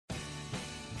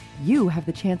you have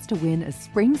the chance to win a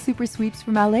spring super sweeps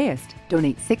from LAist.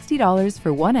 Donate $60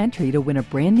 for one entry to win a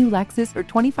brand new Lexus or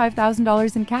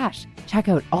 $25,000 in cash. Check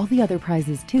out all the other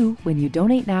prizes too when you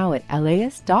donate now at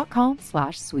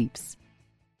laist.com/sweeps.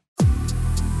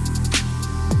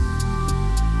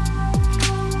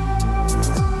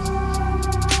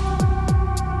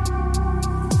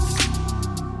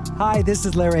 Hi, this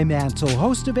is Larry Mantle,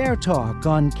 host of Air Talk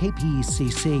on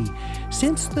KPCC.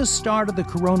 Since the start of the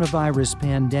coronavirus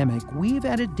pandemic, we've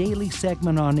had a daily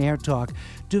segment on Air Talk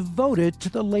devoted to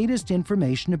the latest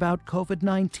information about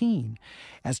COVID-19.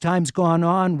 As time's gone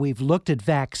on, we've looked at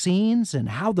vaccines and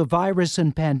how the virus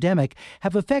and pandemic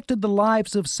have affected the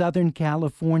lives of Southern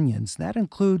Californians. That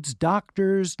includes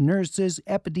doctors, nurses,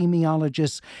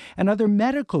 epidemiologists, and other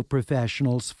medical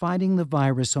professionals fighting the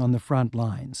virus on the front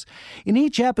lines. In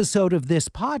each episode of this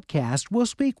podcast, we'll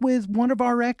speak with one of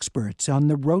our experts on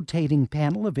the rotating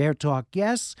panel of Air Talk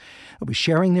guests who will be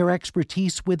sharing their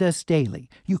expertise with us daily.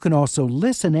 You can also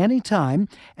listen anytime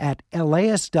at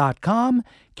laist.com,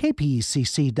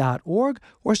 kpecc.org,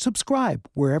 or subscribe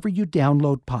wherever you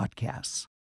download podcasts.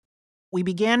 We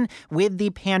begin with the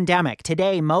pandemic.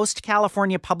 Today, most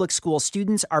California public school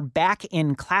students are back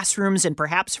in classrooms, and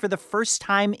perhaps for the first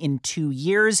time in 2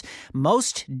 years,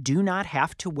 most do not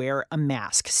have to wear a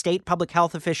mask. State public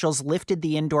health officials lifted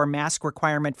the indoor mask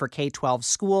requirement for K-12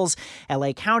 schools.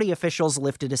 LA County officials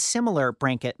lifted a similar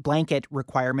blanket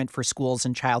requirement for schools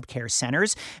and child care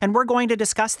centers. And we're going to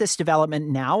discuss this development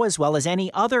now, as well as any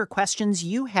other questions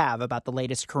you have about the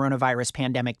latest coronavirus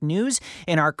pandemic news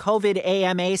in our COVID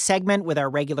AMA segment with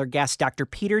our regular guest, Dr.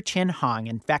 Peter Chin Hong,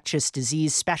 infectious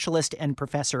disease specialist and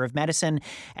professor of medicine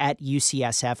at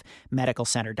UCSF Medical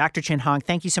Center. Dr. Chin Hong,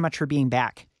 thank you so much for being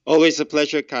back. Always a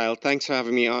pleasure, Kyle. Thanks for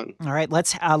having me on. All right,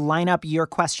 let's line up your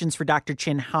questions for Dr.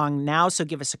 Chin Hong now. So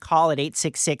give us a call at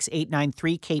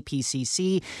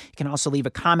 866-893-KPCC. You can also leave a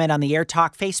comment on the Air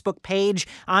Talk Facebook page,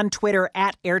 on Twitter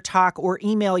at Air Talk, or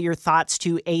email your thoughts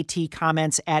to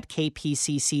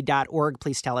atcomments@kpcc.org.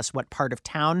 Please tell us what part of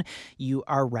town you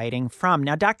are writing from.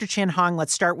 Now, Dr. Chin Hong,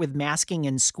 let's start with masking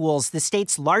in schools. The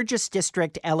state's largest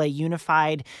district, LA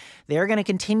Unified, they're going to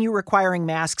continue requiring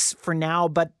masks for now,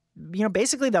 but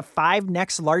basically the 5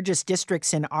 next largest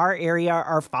districts in our area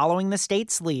are following the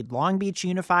state's lead. Long Beach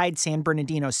Unified, San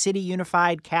Bernardino City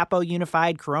Unified, Capo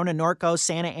Unified, Corona Norco,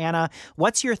 Santa Ana.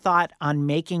 What's your thought on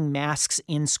making masks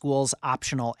in schools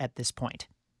optional at this point?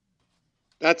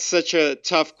 That's such a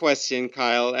tough question,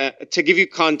 Kyle. To give you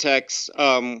context,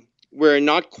 we're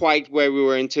not quite where we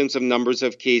were in terms of numbers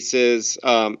of cases,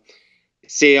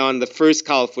 say on the first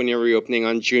California reopening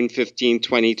on June 15,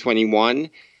 2021.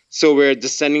 So we're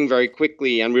descending very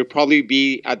quickly, and we'll probably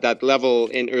be at that level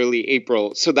in early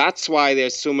April. So that's why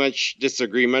there's so much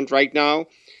disagreement right now.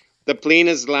 The plane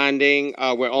is landing.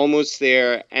 We're almost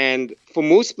there. And for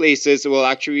most places, it will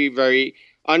actually be very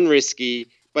unrisky.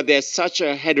 But there's such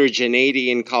a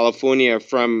heterogeneity in California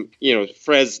from,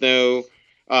 Fresno,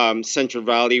 Central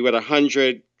Valley with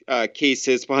 100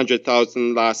 cases per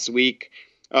 100,000 last week.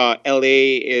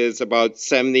 LA is about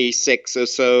 76 or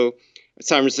so.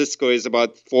 San Francisco is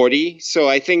about 40. So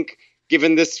I think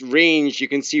given this range, you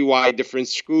can see why different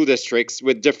school districts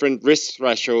with different risk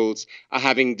thresholds are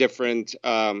having different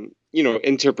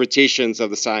interpretations of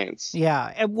the science.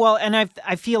 Yeah. Well, and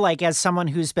I feel like as someone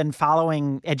who's been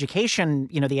following education,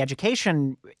 the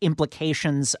education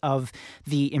implications of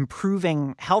the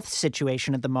improving health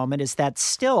situation at the moment is that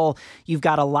still you've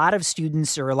got a lot of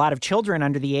students or a lot of children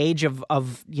under the age of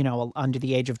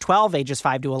 12, ages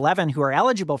 5 to 11, who are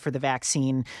eligible for the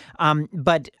vaccine,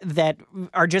 but that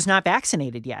are just not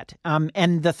vaccinated yet.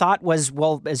 And the thought was,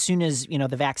 well, as soon as,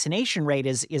 the vaccination rate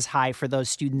is high for those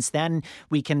students, then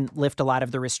we can lift a lot of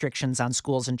the restrictions on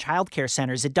schools and childcare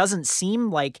centers. It doesn't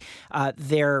seem like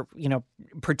they're,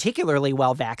 particularly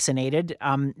well vaccinated,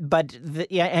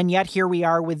 and yet here we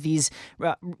are with these,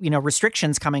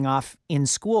 restrictions coming off in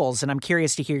schools. And I'm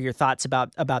curious to hear your thoughts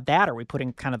about that. Are we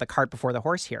putting kind of the cart before the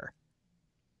horse here?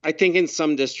 I think in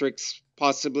some districts,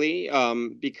 possibly,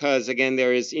 because again,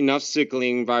 there is enough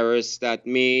circulating virus that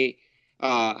may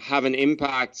have an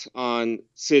impact on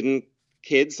certain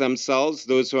kids themselves,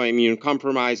 those who are immune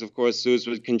compromised, of course, those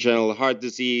with congenital heart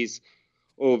disease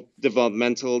or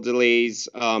developmental delays,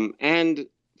 and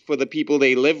for the people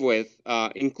they live with,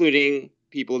 including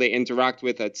people they interact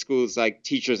with at schools like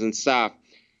teachers and staff.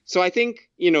 So I think,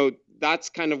 that's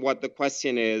kind of what the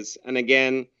question is. And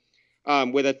again,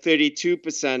 with a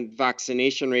 32%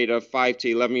 vaccination rate of 5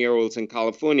 to 11-year-olds in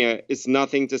California, it's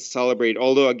nothing to celebrate.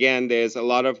 Although, again, there's a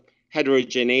lot of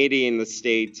heterogeneity in the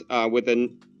state, with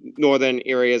the northern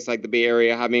areas like the Bay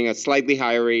Area having a slightly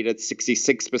higher rate at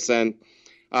 66%.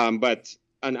 But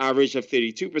an average of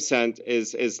 32%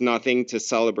 is nothing to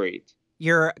celebrate.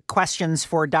 Your questions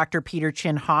for Dr. Peter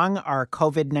Chin Hong, our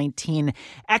COVID-19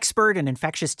 expert, an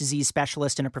infectious disease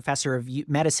specialist, and a professor of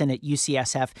medicine at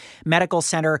UCSF Medical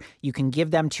Center. You can give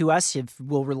them to us.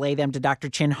 We'll relay them to Dr.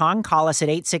 Chin Hong. Call us at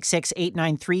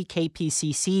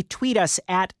 866-893-KPCC. Tweet us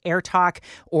at AirTalk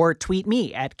or tweet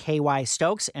me at KY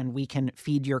Stokes, and we can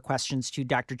feed your questions to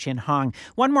Dr. Chin Hong.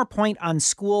 One more point on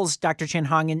schools, Dr. Chin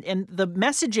Hong, and the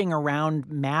messaging around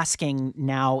masking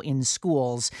now in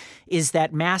schools is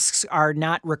that masks are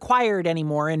not required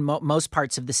anymore in most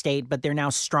parts of the state, but they're now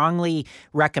strongly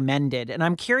recommended. And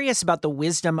I'm curious about the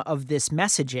wisdom of this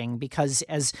messaging because,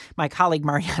 as my colleague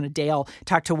Mariana Dale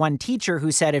talked to one teacher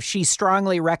who said if she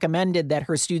strongly recommended that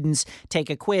her students take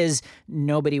a quiz,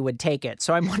 nobody would take it.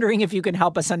 So I'm wondering if you can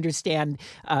help us understand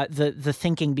the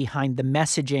thinking behind the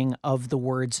messaging of the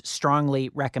words strongly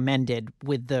recommended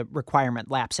with the requirement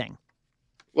lapsing.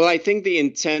 Well, I think the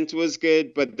intent was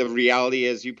good, but the reality,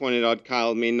 as you pointed out,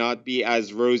 Kyle, may not be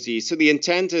as rosy. So the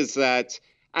intent is that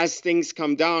as things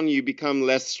come down, you become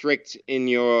less strict in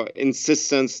your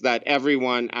insistence that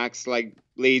everyone acts like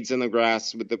blades in the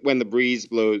grass when the breeze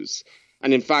blows.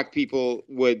 And in fact, people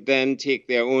would then take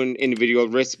their own individual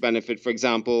risk benefit. For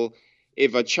example,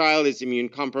 if a child is immune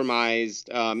compromised,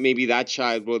 maybe that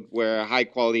child would wear a high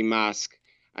quality mask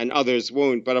and others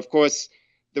won't. But of course,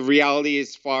 the reality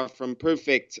is far from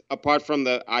perfect. Apart from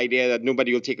the idea that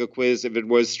nobody will take a quiz if it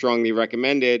was strongly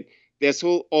recommended, there's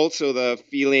also the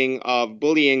feeling of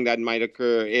bullying that might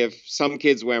occur if some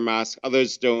kids wear masks,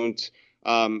 others don't.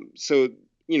 So,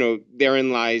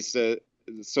 therein lies the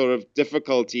sort of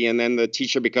difficulty. And then the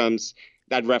teacher becomes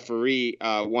that referee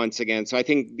once again. So I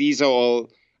think these are all,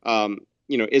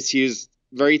 issues,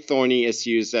 very thorny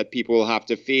issues that people will have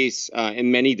to face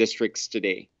in many districts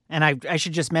today. And I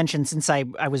should just mention, since I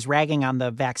was ragging on the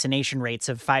vaccination rates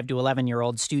of 5 to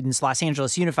 11-year-old students, Los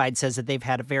Angeles Unified says that they've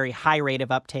had a very high rate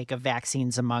of uptake of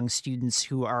vaccines among students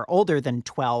who are older than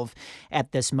 12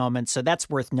 at this moment. So that's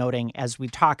worth noting as we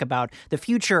talk about the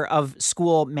future of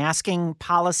school masking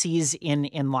policies in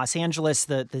Los Angeles.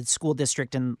 The school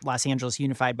district in Los Angeles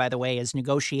Unified, by the way, is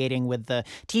negotiating with the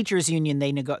teachers union.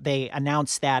 They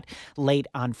announced that late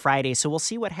on Friday. So we'll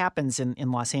see what happens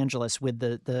in Los Angeles with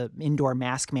the indoor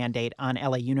mask mandate on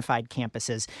LA Unified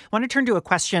campuses. I want to turn to a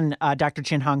question, Dr.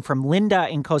 Chin Hong, from Linda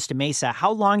in Costa Mesa. How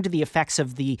long do the effects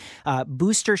of the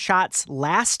booster shots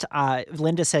last?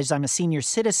 Linda says, I'm a senior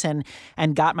citizen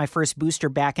and got my first booster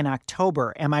back in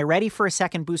October. Am I ready for a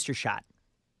second booster shot?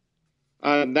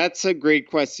 That's a great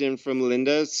question from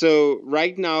Linda. So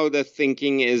right now, the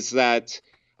thinking is that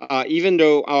even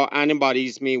though our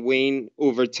antibodies may wane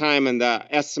over time, and the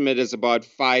estimate is about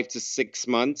 5 to 6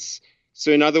 months.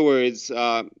 So in other words,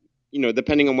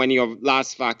 depending on when your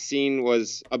last vaccine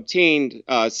was obtained,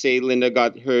 say Linda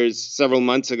got hers several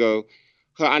months ago,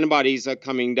 her antibodies are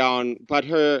coming down, but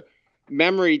her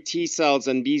memory T cells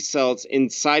and B cells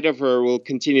inside of her will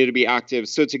continue to be active.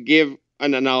 So to give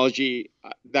an analogy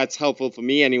that's helpful for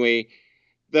me anyway,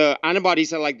 the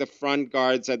antibodies are like the front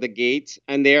guards at the gate,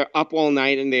 and they're up all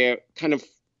night and they kind of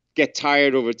get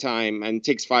tired over time and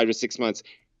takes 5 to 6 months.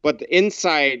 But the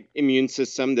inside immune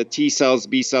system, the T cells,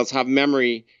 B cells have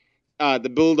memory. The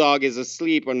bulldog is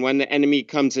asleep, and when the enemy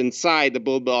comes inside, the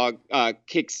bulldog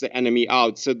kicks the enemy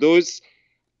out. So those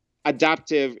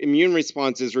adaptive immune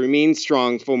responses remain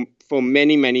strong for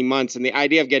many, many months. And the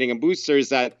idea of getting a booster is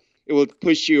that it will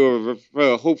push you over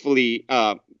for hopefully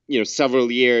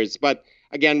several years. But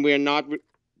again, we're not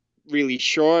really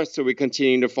sure, so we're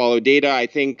continuing to follow data. I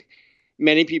think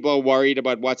many people are worried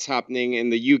about what's happening in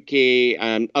the UK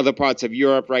and other parts of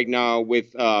Europe right now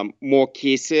with more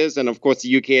cases. And of course,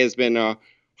 the UK has been a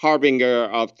harbinger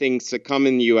of things to come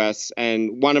in the US.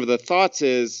 And one of the thoughts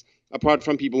is, apart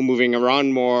from people moving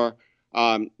around more,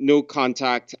 no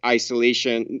contact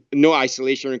isolation, no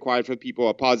isolation required for people who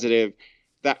are positive,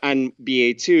 and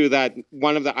BA2, that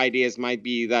one of the ideas might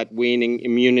be that waning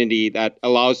immunity that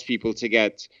allows people to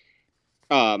get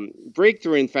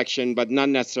breakthrough infection, but not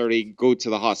necessarily go to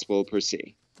the hospital per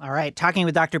se. All right. Talking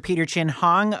with Dr. Peter Chin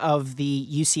Hong of the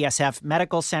UCSF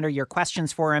Medical Center. Your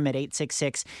questions for him at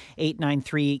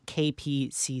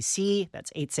 866-893-KPCC.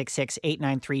 That's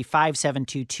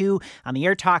 866-893-5722 on the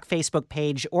AirTalk Facebook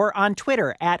page or on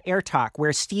Twitter at AirTalk,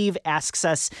 where Steve asks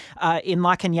us in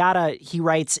La Cañada, he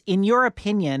writes, in your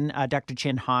opinion, Dr.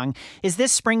 Chin Hong, is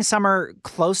this spring-summer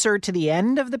closer to the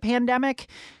end of the pandemic?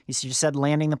 You just said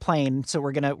landing the plane, so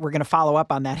we're gonna follow up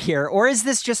on that here. Or is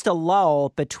this just a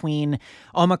lull between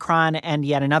Omicron and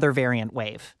yet another variant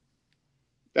wave?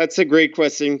 That's a great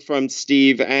question from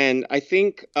Steve. And I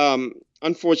think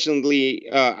unfortunately,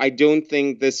 I don't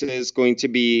think this is going to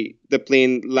be the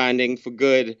plane landing for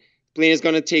good. Plane is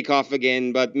going to take off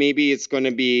again, but maybe it's going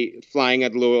to be flying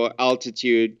at lower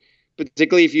altitude.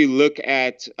 Particularly if you look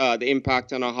at the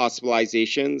impact on our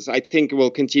hospitalizations, I think it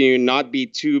will continue not be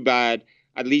too bad,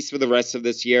 at least for the rest of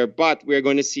this year. But we're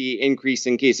going to see increase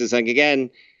in cases. And again,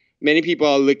 many people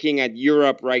are looking at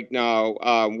Europe right now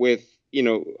with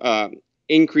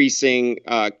increasing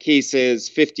cases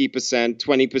 50%,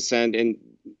 20%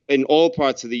 in all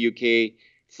parts of the UK,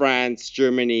 France,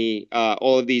 Germany,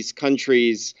 all of these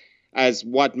countries as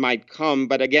what might come.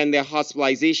 But again, their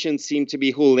hospitalizations seem to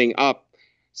be holding up.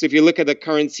 So if you look at the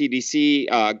current CDC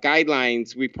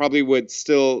guidelines, we probably would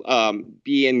still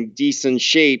be in decent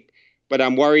shape. But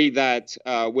I'm worried that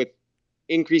with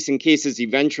increasing cases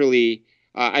eventually,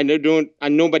 and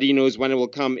nobody knows when it will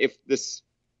come, if this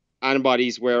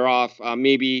antibodies wear off,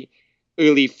 maybe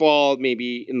early fall,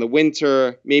 maybe in the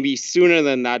winter, maybe sooner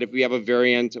than that if we have a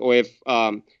variant or if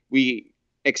we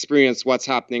experience what's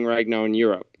happening right now in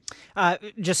Europe.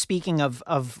 Just speaking of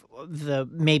the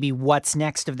maybe what's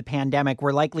next of the pandemic,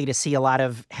 we're likely to see a lot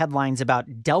of headlines about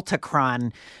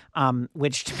Deltacron,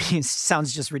 which to me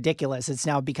sounds just ridiculous. It's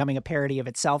now becoming a parody of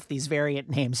itself, these variant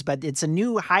names. But it's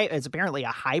it's apparently a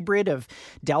hybrid of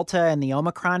Delta and the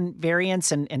Omicron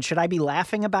variants. And should I be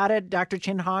laughing about it, Dr.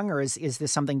 Chin Hong, or is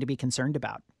this something to be concerned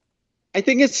about? I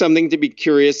think it's something to be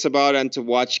curious about and to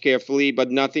watch carefully,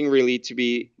 but nothing really to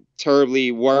be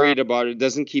terribly worried about. It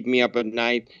doesn't keep me up at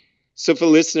night. So for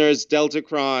listeners,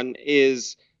 Deltacron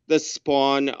is the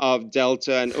spawn of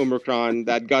Delta and Omicron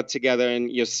that got together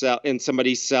in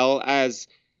somebody's cell as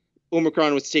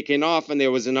Omicron was taken off and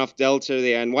there was enough Delta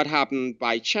there. And what happened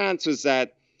by chance was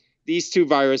that these two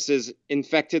viruses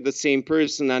infected the same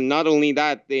person. And not only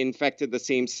that, they infected the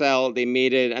same cell, they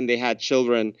mated, and they had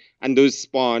children. And those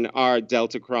spawn are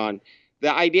Deltacron.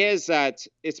 The idea is that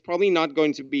it's probably not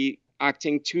going to be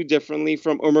acting too differently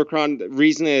from Omicron. The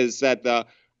reason is that the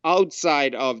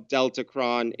outside of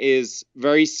Deltacron is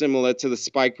very similar to the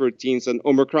spike proteins on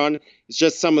Omicron. It's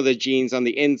just some of the genes on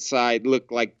the inside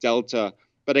look like Delta.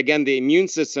 But again, the immune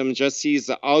system just sees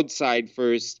the outside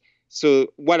first.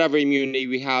 So whatever immunity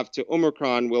we have to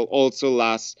Omicron will also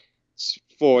last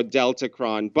for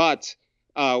Deltacron. But,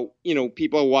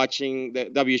 people watching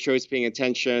the WHO is paying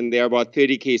attention. There are about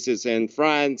 30 cases in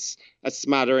France, a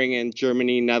smattering in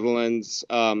Germany, Netherlands,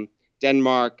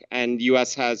 Denmark, and the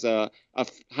U.S. has a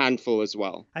handful as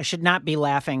well. I should not be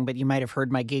laughing, but you might have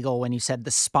heard my giggle when you said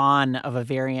the spawn of a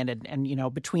variant.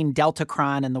 And between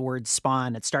Deltacron and the word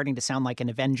spawn, it's starting to sound like an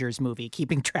Avengers movie,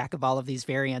 keeping track of all of these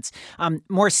variants.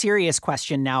 More serious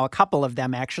question now, a couple of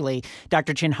them actually,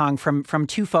 Dr. Chin Hong, from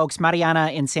two folks,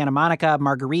 Mariana in Santa Monica,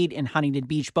 Marguerite in Huntington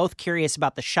Beach, both curious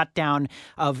about the shutdown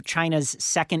of China's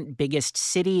second biggest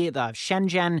city, the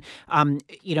Shenzhen.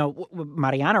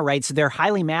 Mariana writes, they're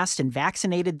highly masked and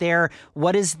vaccinated there.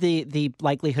 What is the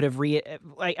likelihood of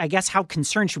I guess how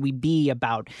concerned should we be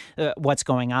about what's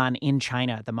going on in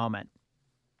China at the moment?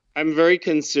 I'm very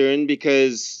concerned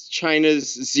because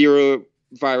China's zero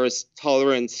virus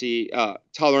tolerance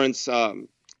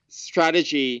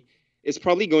strategy is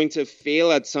probably going to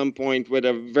fail at some point with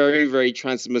a very, very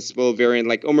transmissible variant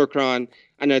like Omicron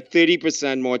and a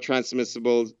 30% more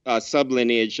transmissible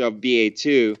sublineage of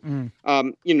BA2.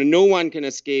 No one can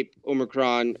escape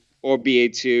Omicron or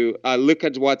BA2. Look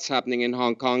at what's happening in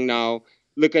Hong Kong now.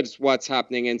 Look at what's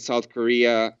happening in South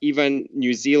Korea, even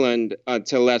New Zealand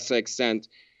to a lesser extent.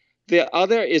 The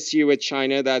other issue with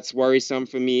China that's worrisome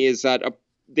for me is that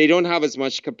they don't have as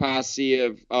much capacity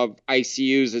of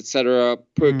ICUs, et cetera,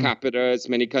 per capita as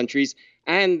many countries.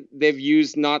 And they've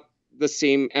used not the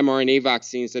same mRNA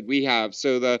vaccines that we have.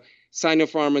 So the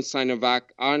Sinopharm and Sinovac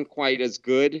aren't quite as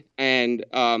good, and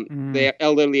their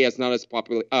elderly is not as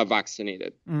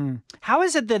vaccinated. How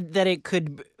is it that it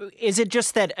could? Is it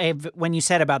just that when you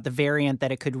said about the variant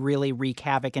that it could really wreak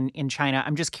havoc in China?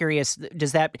 I'm just curious.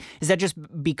 Is that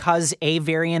just because a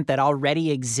variant that already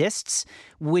exists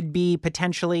would be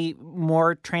potentially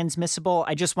more transmissible?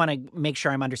 I just want to make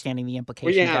sure I'm understanding the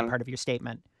implication of that part of your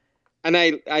statement. And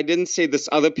I didn't say this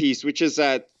other piece, which is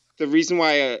that the reason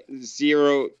why a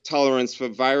zero tolerance for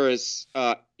virus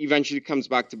eventually comes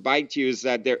back to bite you is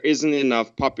that there isn't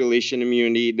enough population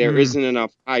immunity. There isn't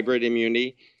enough hybrid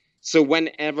immunity. So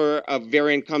whenever a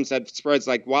variant comes that spreads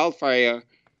like wildfire,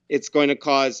 it's going to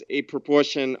cause a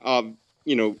proportion of,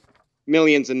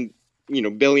 millions and,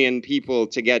 billion people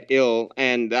to get ill.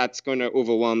 And that's going to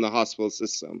overwhelm the hospital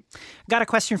system. Got a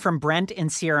question from Brent in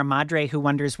Sierra Madre who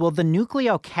wonders, will the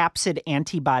nucleocapsid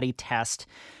antibody test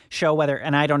show whether,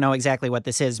 and I don't know exactly what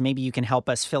this is, maybe you can help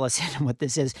us fill us in on what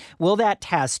this is. Will that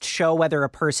test show whether a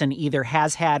person either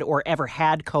has had or ever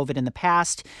had COVID in the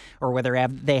past, or whether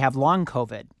they have long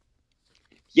COVID?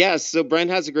 Yes, so Brent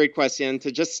has a great question.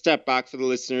 To just step back for the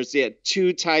listeners, there are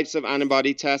two types of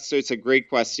antibody tests, so it's a great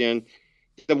question.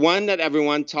 The one that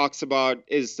everyone talks about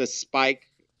is the spike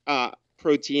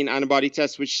protein antibody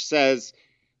test, which says,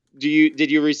 did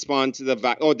you respond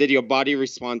to did your body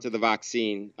respond to the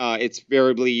vaccine? It's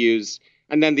variably used.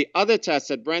 And then the other test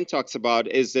that Brent talks about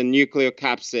is the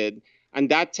nucleocapsid,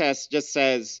 and that test just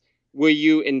says, were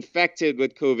you infected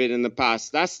with COVID in the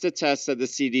past? That's the test that the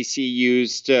CDC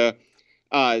used to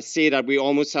say that we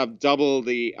almost have double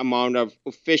the amount of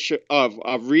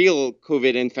real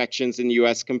COVID infections in the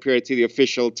U.S. compared to the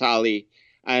official tally,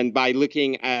 and by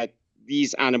looking at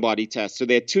these antibody tests. So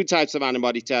there are two types of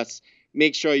antibody tests.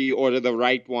 Make sure you order the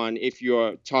right one if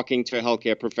you're talking to a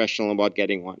healthcare professional about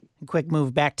getting one. Quick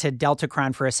move back to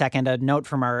Deltacron for a second. A note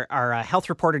from our health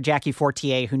reporter, Jackie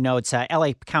Fortier, who notes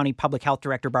L.A. County Public Health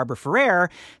Director Barbara Ferrer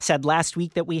said last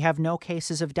week that we have no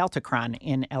cases of Deltacron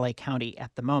in L.A. County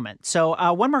at the moment. So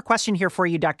one more question here for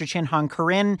you, Dr. Chin Hong.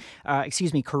 Corinne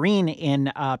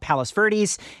in Palos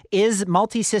Verdes. Is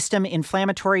multisystem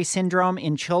inflammatory syndrome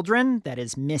in children, that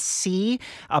is MIS-C,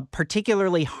 a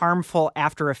particularly harmful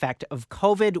after effect of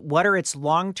COVID? What are its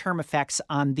long-term effects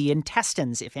on the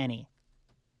intestines, if any?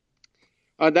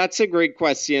 That's a great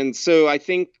question. So I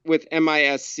think with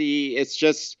MIS-C, it's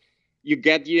just you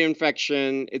get the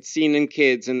infection, it's seen in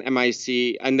kids in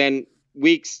MIC, and then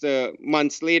weeks to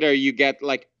months later, you get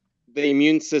like the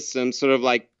immune system sort of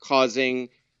like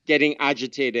getting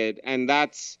agitated. And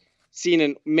that's seen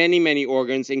in many, many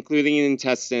organs, including in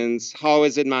intestines. How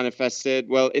is it manifested?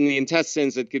 Well, in the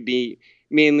intestines, it could be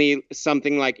mainly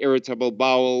something like irritable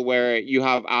bowel, where you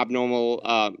have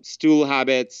abnormal stool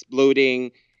habits,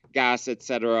 bloating, gas,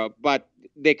 etc. But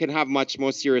they can have much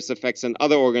more serious effects on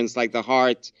other organs like the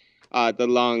heart, the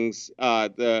lungs,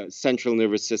 the central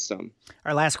nervous system.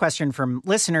 Our last question from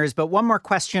listeners, but one more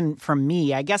question from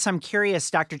me. I guess I'm curious,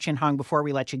 Dr. Chin Hong, before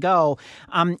we let you go,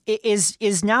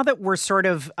 is now that we're sort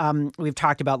of, we've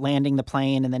talked about landing the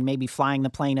plane and then maybe flying the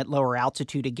plane at lower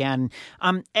altitude again,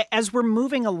 as we're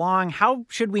moving along, how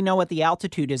should we know what the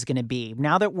altitude is going to be?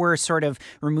 Now that we're sort of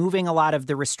removing a lot of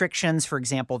the restrictions, for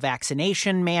example,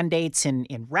 vaccination mandates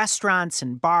in restaurants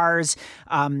and bars,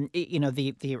 or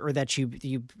that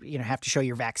you have to show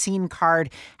your vaccine card.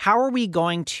 How are we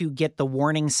going to get the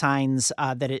warning signs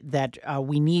that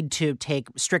we need to take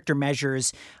stricter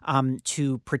measures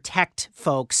to protect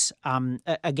folks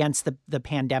against the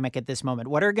pandemic at this moment?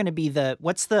 What are going to be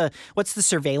what's the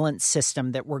surveillance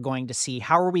system that we're going to see?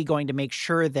 How are we going to make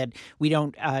sure that we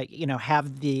don't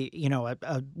have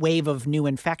a wave of new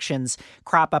infections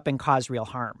crop up and cause real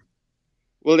harm?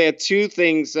 Well, there are two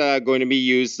things going to be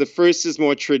used. The first is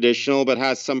more traditional, but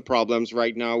has some problems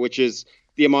right now, which is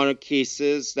the amount of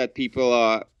cases that people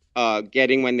are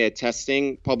getting when they're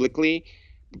testing publicly,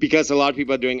 because a lot of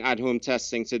people are doing at-home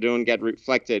testing, so they don't get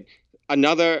reflected.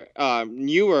 Another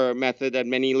newer method that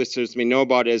many listeners may know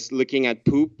about is looking at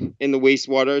poop in the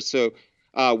wastewater. So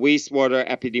wastewater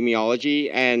epidemiology,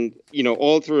 and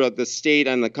all throughout the state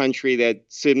and the country, there are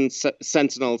certain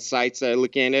sentinel sites that are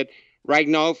looking at it. Right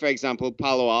now, for example,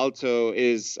 Palo Alto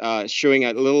is showing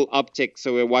a little uptick,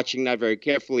 so we're watching that very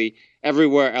carefully.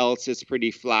 Everywhere else is pretty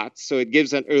flat. So it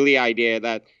gives an early idea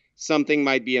that something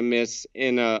might be amiss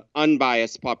in an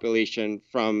unbiased population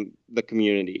from the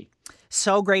community.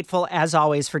 So grateful, as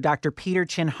always, for Dr. Peter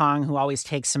Chin Hong, who always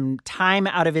takes some time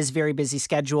out of his very busy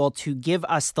schedule to give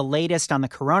us the latest on the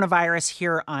coronavirus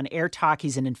here on Air Talk.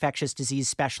 He's an infectious disease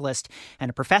specialist and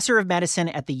a professor of medicine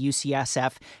at the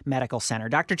UCSF Medical Center.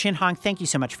 Dr. Chin Hong, thank you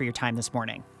so much for your time this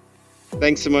morning.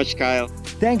 Thanks so much, Kyle.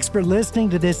 Thanks for listening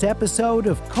to this episode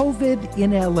of COVID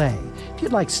in LA. If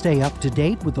you'd like to stay up to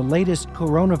date with the latest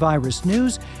coronavirus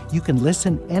news, you can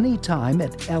listen anytime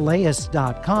at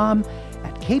laist.com,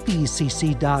 at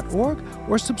kpecc.org,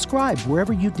 or subscribe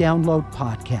wherever you download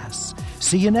podcasts.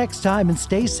 See you next time and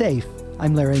stay safe.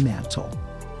 I'm Larry Mantle.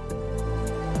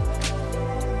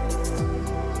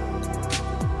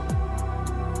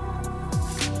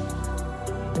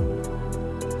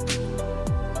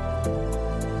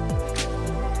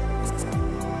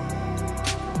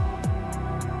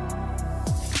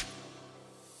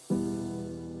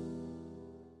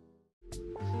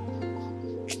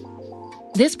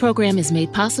 This program is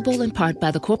made possible in part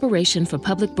by the Corporation for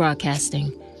Public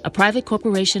Broadcasting, a private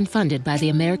corporation funded by the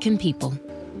American people.